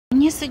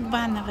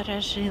судьба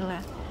наворожила.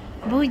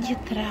 Будет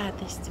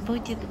радость,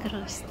 будет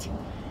грусть,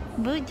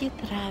 будет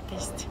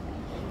радость.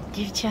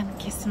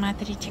 Девчонки,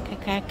 смотрите,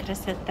 какая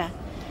красота.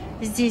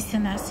 Здесь у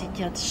нас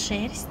идет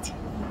шерсть.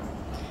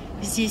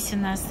 Здесь у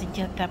нас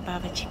идет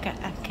добавочка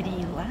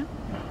акрила.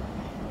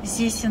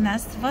 Здесь у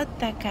нас вот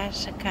такая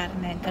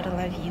шикарная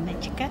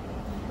горловиночка.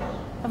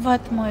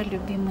 Вот мой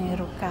любимый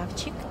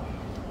рукавчик.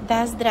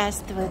 Да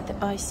здравствует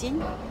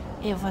осень.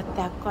 И вот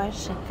такой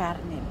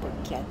шикарный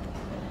букет.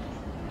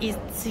 И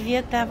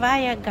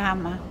цветовая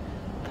гамма.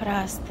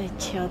 Просто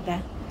чудо.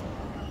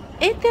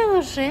 Это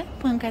уже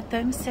мы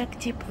готовимся к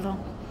теплу.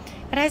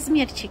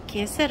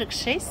 Размерчики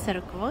 46,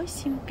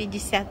 48,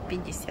 50,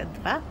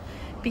 52,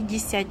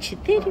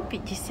 54,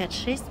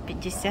 56,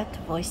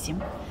 58.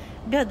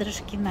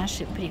 Бедрышки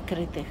наши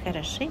прикрыты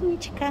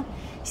хорошенечко.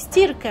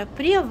 Стирка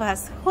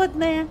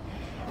превосходная.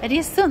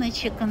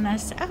 Рисуночек у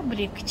нас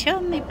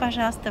облегченный.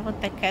 Пожалуйста,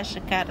 вот такая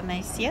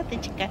шикарная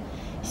сеточка.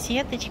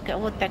 Сеточка,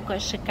 вот такой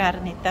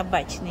шикарный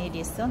табачный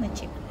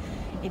рисуночек.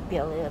 И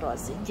белые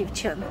розы.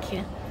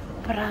 Девчонки,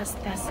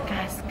 просто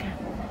сказка.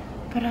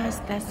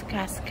 Просто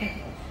сказка.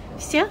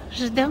 Все,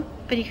 жду.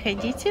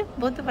 Приходите,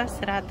 буду вас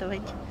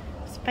радовать.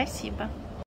 Спасибо.